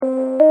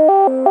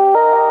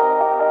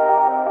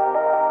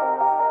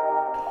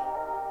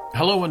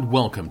Hello and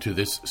welcome to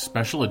this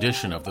special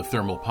edition of the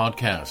Thermal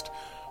Podcast.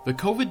 The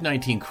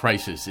COVID-19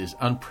 crisis is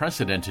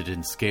unprecedented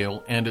in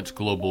scale and its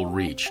global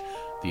reach.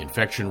 The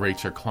infection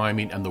rates are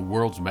climbing and the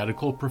world's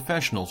medical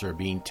professionals are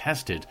being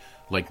tested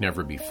like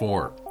never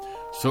before.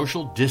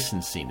 Social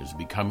distancing is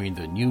becoming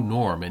the new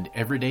norm and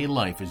everyday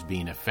life is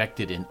being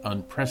affected in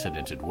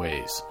unprecedented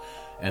ways.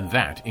 And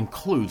that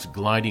includes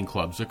gliding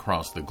clubs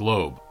across the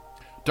globe.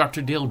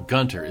 Dr. Dale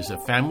Gunter is a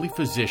family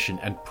physician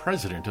and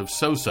president of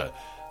SOSA,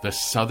 the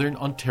Southern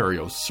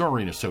Ontario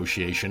Soaring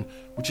Association,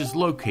 which is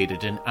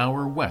located an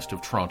hour west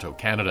of Toronto,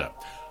 Canada.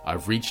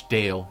 I've reached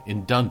Dale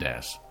in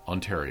Dundas,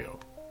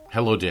 Ontario.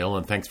 Hello, Dale,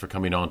 and thanks for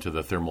coming on to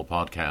the Thermal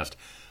Podcast.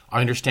 I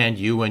understand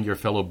you and your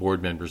fellow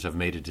board members have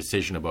made a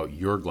decision about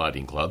your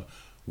gliding club.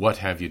 What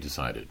have you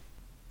decided?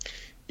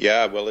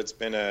 Yeah, well, it's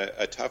been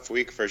a tough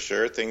week for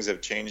sure. Things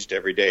have changed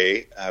every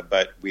day,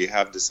 but we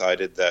have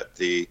decided that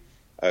the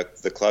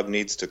club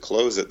needs to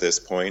close at this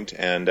point,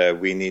 and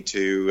we need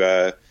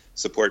to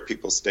support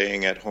people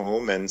staying at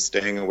home and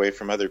staying away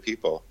from other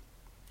people.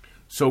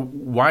 So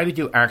why did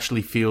you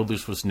actually feel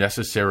this was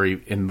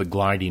necessary in the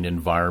gliding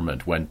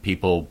environment when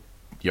people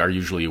are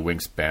usually a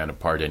wingspan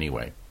apart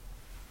anyway?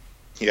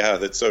 Yeah,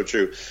 that's so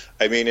true.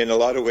 I mean, in a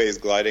lot of ways,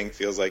 gliding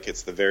feels like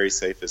it's the very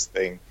safest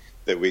thing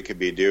that we could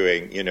be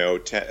doing,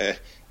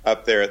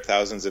 up there at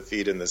thousands of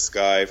feet in the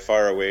sky,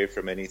 far away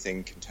from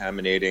anything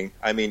contaminating.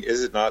 I mean,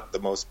 is it not the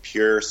most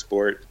pure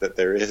sport that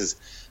there is?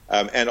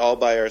 And all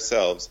by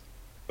ourselves.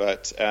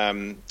 But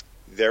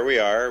there we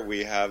are.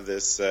 We have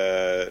this,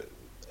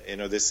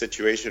 this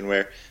situation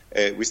where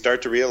we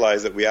start to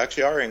realize that we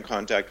actually are in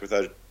contact with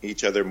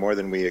each other more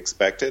than we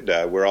expected.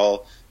 We're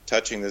all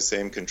touching the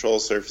same control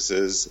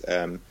surfaces.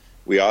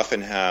 We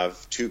often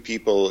have two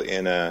people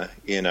in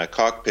a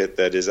cockpit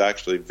that is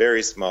actually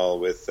very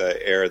small with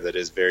air that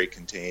is very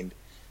contained.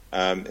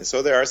 And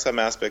so there are some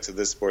aspects of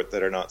this sport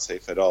that are not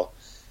safe at all.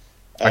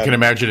 I can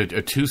imagine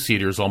a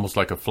two-seater is almost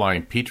like a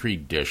flying petri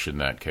dish in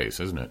that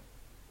case, isn't it?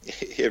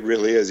 It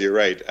really is. You're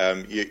right.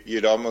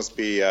 You'd almost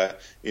be,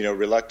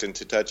 reluctant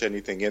to touch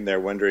anything in there,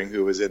 wondering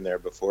who was in there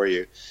before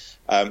you.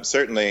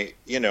 Certainly,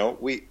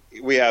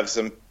 we have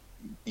some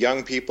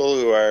young people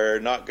who are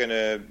not going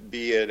to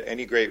be at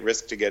any great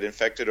risk to get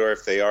infected, or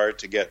if they are,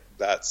 to get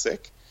that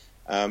sick.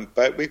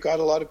 But we've got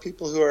a lot of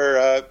people who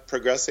are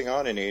progressing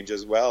on in age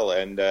as well.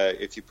 And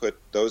if you put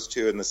those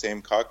two in the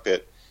same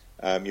cockpit,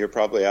 you're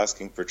probably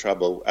asking for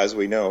trouble. As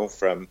we know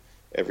from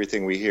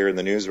everything we hear in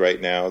the news right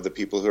now, the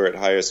people who are at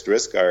highest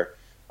risk are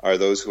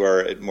those who are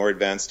at more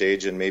advanced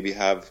age and maybe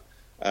have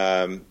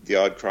the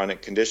odd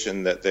chronic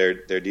condition that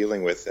they're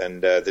dealing with,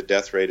 and the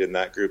death rate in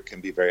that group can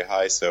be very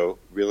high. So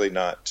really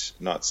not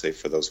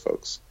safe for those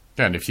folks.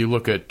 And if you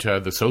look at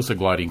the SOSA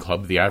Gliding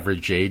Club, the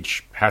average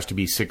age has to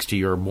be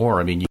 60 or more.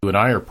 I mean, you and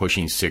I are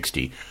pushing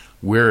 60.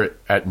 We're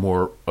at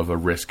more of a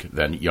risk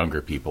than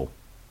younger people.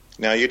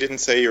 Now, you didn't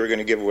say you were going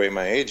to give away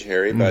my age,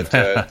 Harry, but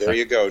there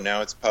you go.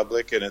 Now it's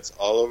public and it's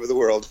all over the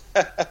world.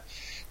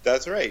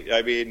 That's right.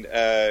 I mean,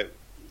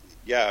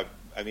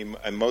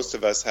 most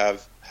of us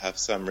have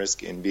some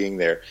risk in being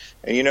there.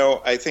 And,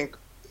 I think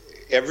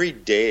every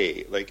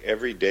day,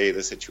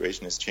 the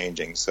situation is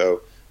changing.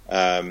 So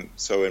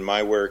in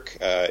my work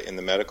in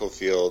the medical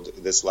field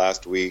this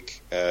last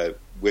week,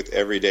 with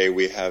every day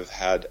we have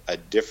had a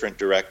different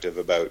directive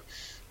about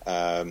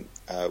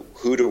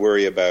who to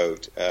worry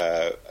about,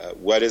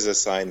 what is a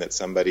sign that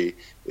somebody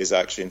is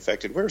actually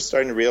infected. We're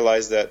starting to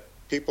realize that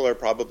people are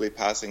probably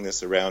passing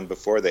this around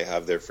before they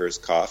have their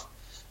first cough.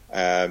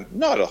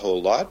 Not a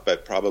whole lot,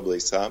 but probably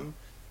some.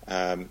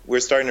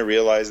 We're starting to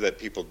realize that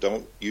people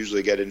don't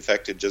usually get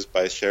infected just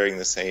by sharing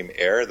the same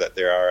air, that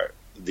there are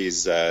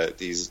these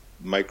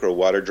micro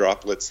water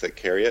droplets that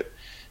carry it.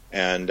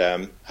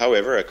 And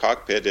however, a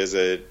cockpit is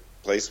a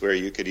place where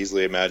you could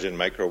easily imagine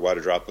micro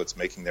water droplets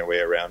making their way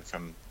around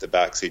from the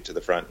back seat to the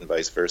front and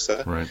vice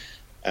versa. Right.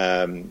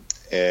 And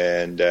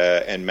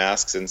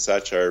masks and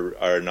such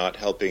are not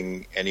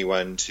helping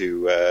anyone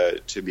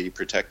to be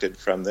protected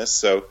from this.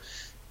 So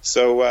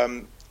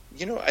I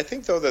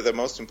think though that the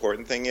most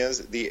important thing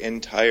is the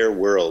entire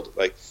world.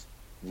 Like,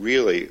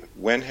 really,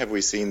 when have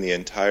we seen the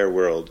entire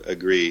world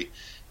agree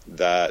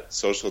that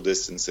social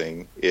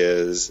distancing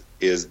is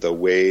the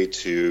way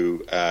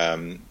to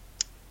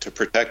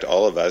protect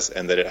all of us,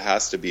 and that it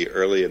has to be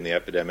early in the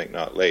epidemic,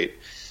 not late?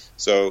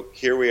 So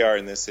here we are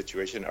in this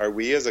situation. Are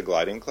we as a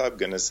gliding club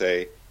going to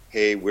say,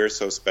 hey, we're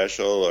so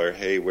special, or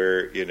hey,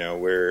 we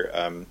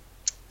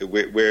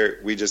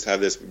just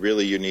have this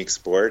really unique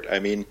sport? I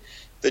mean,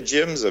 the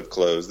gyms have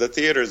closed, the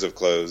theaters have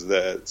closed,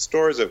 the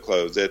stores have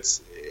closed.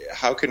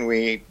 How can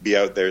we be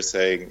out there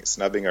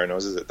snubbing our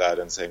noses at that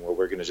and saying, well,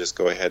 we're going to just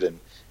go ahead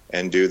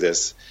and do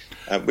this?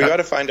 We got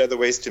to find other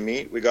ways to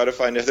meet. We got to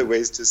find other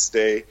ways to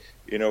stay,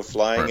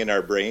 flying in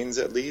our brains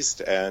at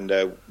least.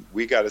 And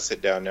we got to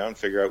sit down now and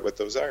figure out what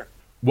those are.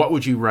 What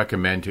would you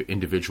recommend to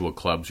individual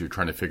clubs who are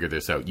trying to figure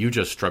this out? You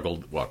just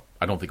struggled. Well,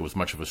 I don't think it was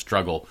much of a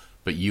struggle,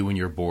 but you and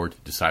your board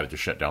decided to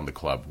shut down the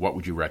club. What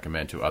would you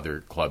recommend to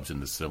other clubs in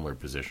the similar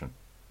position?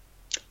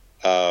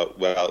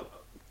 Well,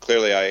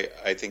 clearly,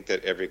 I think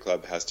that every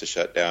club has to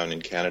shut down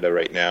in Canada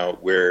right now.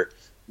 We're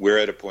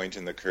at a point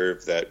in the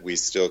curve that we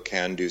still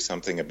can do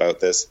something about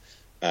this,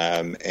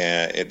 and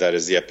that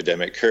is the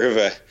epidemic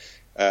curve.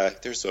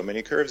 There's so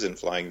many curves in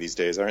flying these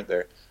days, aren't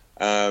there?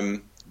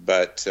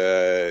 This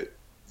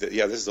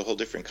is a whole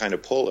different kind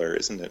of polar,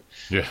 isn't it?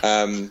 Yeah.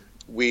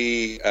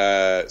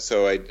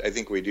 So I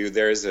think we do.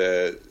 There's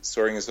a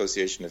Soaring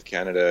Association of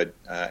Canada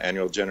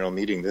annual general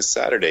meeting this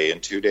Saturday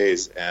in 2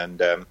 days,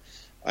 and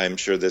I'm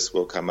sure this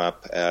will come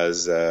up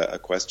as a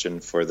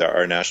question for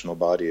our national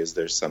body. Is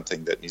there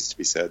something that needs to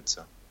be said?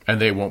 So. And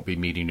they won't be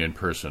meeting in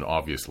person,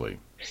 obviously.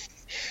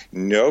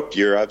 Nope,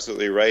 you're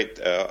absolutely right.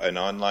 An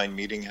online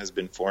meeting has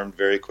been formed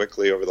very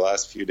quickly over the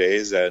last few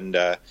days, and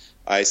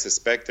I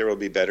suspect there will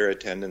be better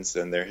attendance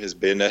than there has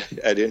been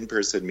at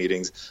in-person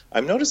meetings.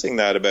 I'm noticing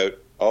that about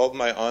all of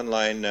my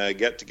online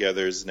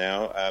get-togethers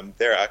now.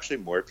 There are actually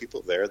more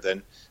people there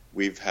than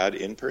we've had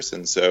in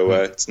person, so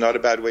it's not a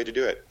bad way to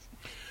do it.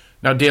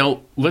 Now,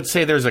 Dale, let's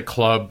say there's a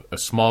club, a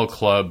small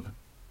club,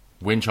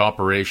 winch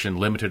operation,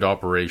 limited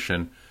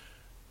operation.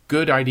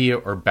 Good idea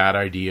or bad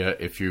idea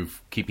if you're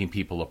keeping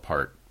people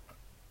apart?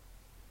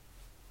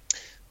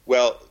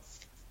 Well,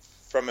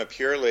 from a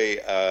purely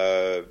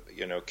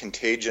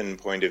contagion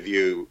point of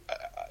view,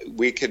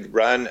 we could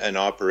run an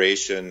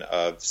operation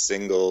of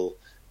single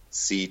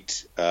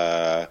seat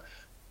towing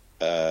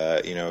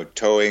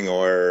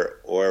or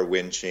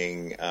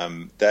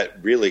winching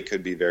that really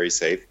could be very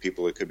safe.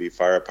 People could be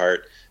far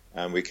apart.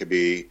 We could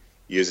be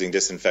using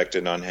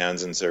disinfectant on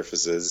hands and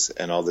surfaces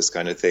and all this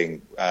kind of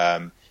thing.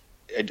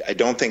 I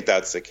don't think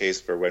that's the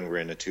case for when we're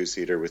in a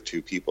two-seater with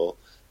two people.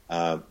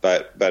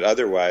 But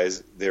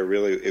otherwise, it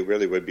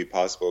really would be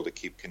possible to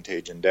keep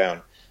contagion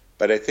down.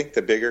 But I think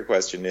the bigger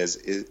question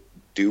is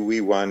do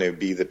we want to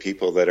be the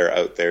people that are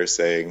out there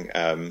saying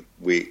that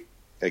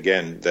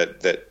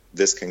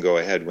this can go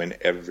ahead when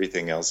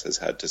everything else has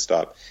had to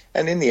stop?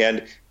 And in the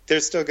end,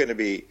 there's still going to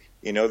be,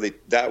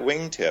 that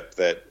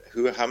wingtip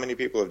how many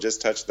people have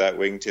just touched that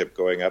wingtip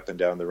going up and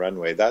down the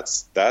runway?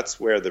 That's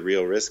where the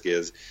real risk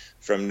is.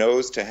 From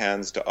nose to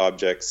hands to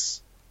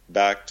objects,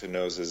 back to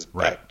noses,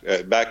 right.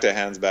 Back to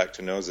hands, back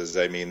to noses.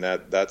 I mean,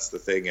 that's the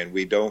thing, and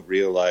we don't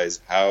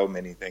realize how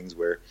many things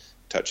we're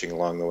touching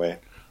along the way.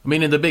 I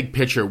mean, in the big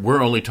picture,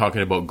 we're only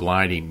talking about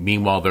gliding.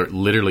 Meanwhile, there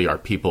literally are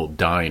people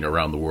dying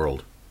around the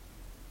world.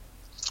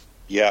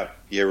 Yeah,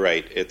 you're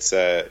right. It's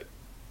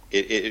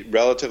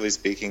relatively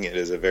speaking, it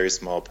is a very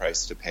small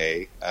price to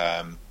pay.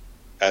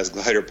 As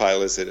glider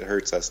pilots, it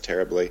hurts us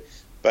terribly,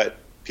 but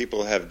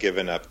people have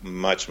given up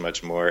much,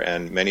 much more,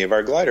 and many of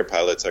our glider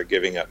pilots are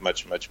giving up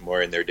much, much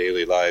more in their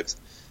daily lives,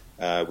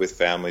 with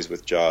families,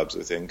 with jobs,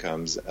 with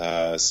incomes.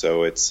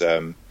 So it's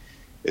a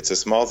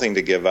small thing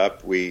to give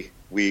up. We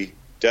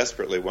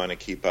desperately want to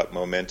keep up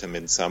momentum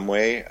in some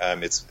way.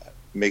 It's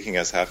making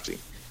us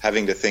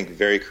having to think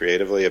very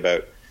creatively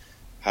about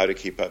how to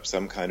keep up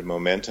some kind of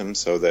momentum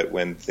so that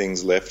when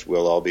things lift,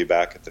 we'll all be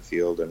back at the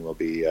field and we'll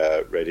be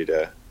ready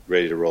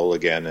to roll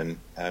again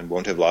and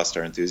won't have lost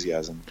our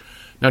enthusiasm.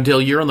 Now,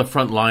 Dale, you're on the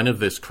front line of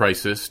this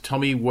crisis. Tell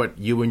me what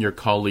you and your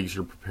colleagues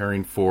are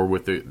preparing for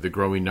with the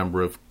growing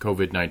number of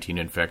COVID-19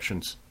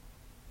 infections.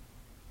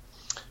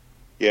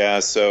 Yeah,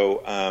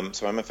 so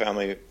I'm a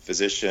family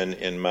physician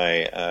in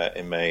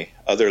my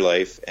other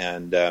life,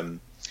 and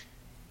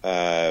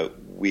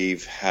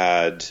we've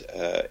had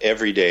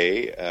every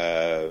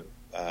day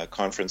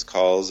conference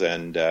calls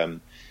and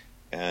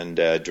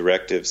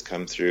directives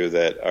come through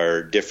that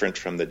are different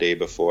from the day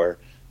before.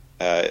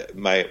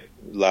 My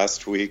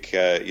last week,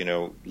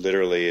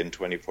 literally in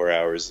 24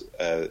 hours,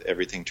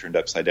 everything turned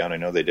upside down. I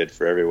know they did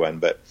for everyone,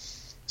 but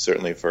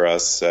certainly for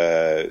us,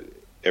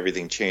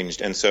 everything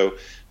changed. And so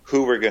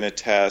who we're going to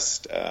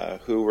test,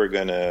 who we're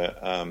going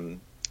to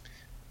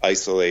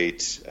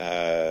isolate,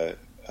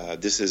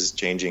 this is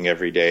changing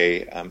every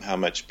day, how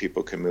much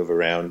people can move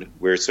around.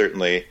 We're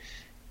certainly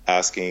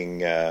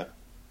asking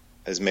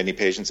as many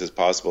patients as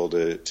possible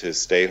to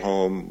stay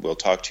home. We'll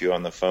talk to you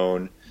on the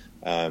phone.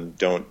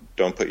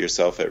 Don't put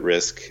yourself at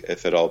risk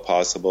if at all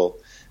possible.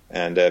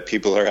 And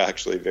people are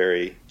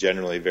actually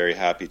generally very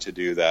happy to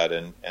do that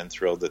and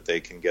thrilled that they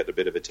can get a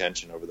bit of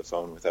attention over the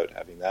phone without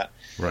having that.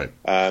 Right.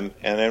 And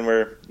then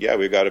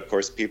we've got, of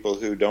course, people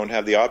who don't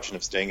have the option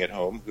of staying at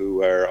home,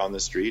 who are on the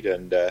street.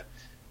 And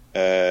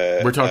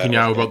we're talking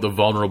now about the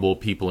vulnerable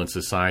people in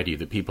society,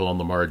 the people on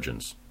the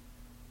margins.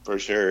 For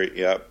sure,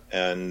 yeah.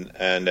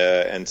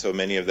 And so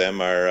many of them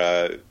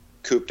are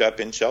cooped up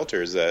in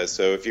shelters.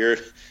 So if you're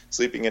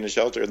sleeping in a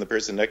shelter and the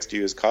person next to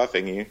you is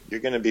coughing, you're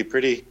going to be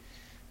pretty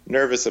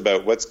nervous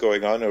about what's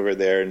going on over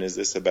there, and is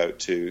this about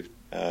to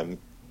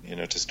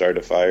start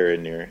a fire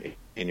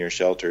in your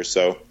shelter?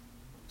 So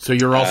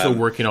you're also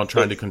working on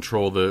trying to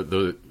control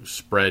the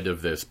spread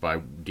of this by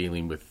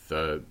dealing with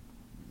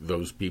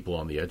those people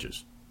on the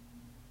edges.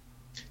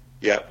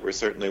 Yeah, we're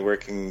certainly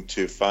working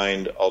to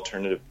find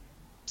alternative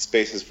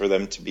spaces for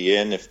them to be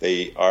in if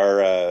they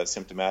are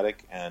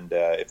symptomatic, and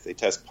if they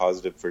test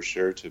positive, for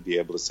sure to be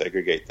able to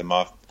segregate them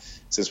off,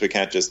 since we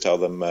can't just tell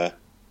them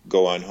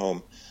go on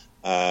home.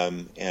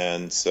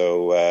 And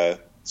so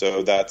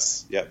So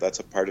that's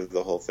a part of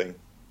the whole thing.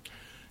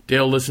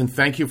 Dale, listen,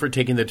 thank you for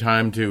taking the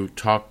time to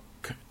talk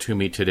to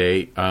me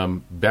today.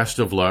 Best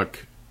of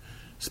luck,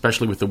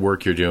 especially with the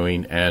work you're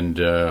doing, and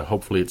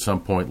hopefully at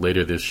some point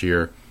later this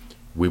year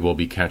we will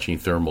be catching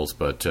thermals,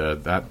 but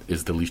that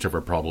is the least of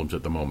our problems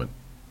at the moment.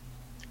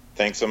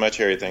 Thanks so much,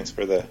 Harry. Thanks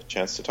for the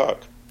chance to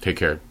talk. Take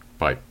care.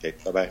 Bye. Okay,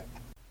 bye-bye.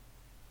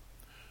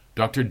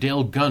 Dr.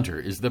 Dale Gunter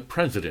is the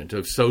president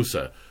of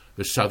SOSA,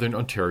 the Southern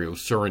Ontario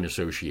Surin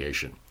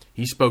Association.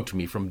 He spoke to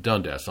me from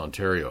Dundas,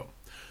 Ontario.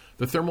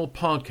 The Thermal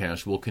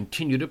Podcast will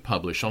continue to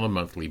publish on a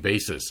monthly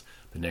basis.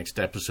 The next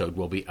episode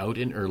will be out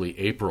in early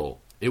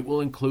April. It will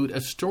include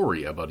a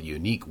story about a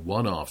unique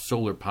one-off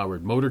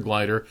solar-powered motor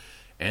glider,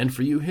 and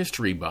for you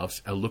history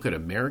buffs, a look at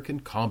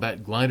American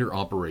combat glider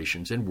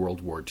operations in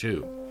World War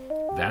II.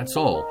 That's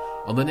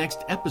all on the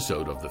next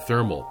episode of The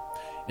Thermal.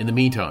 In the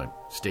meantime,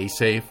 stay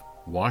safe,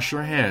 wash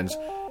your hands,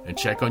 and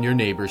check on your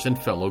neighbors and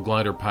fellow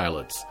glider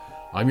pilots.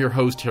 I'm your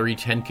host, Harry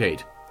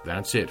Tenkate.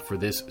 That's it for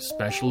this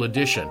special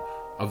edition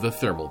of the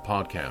Thermal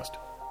Podcast.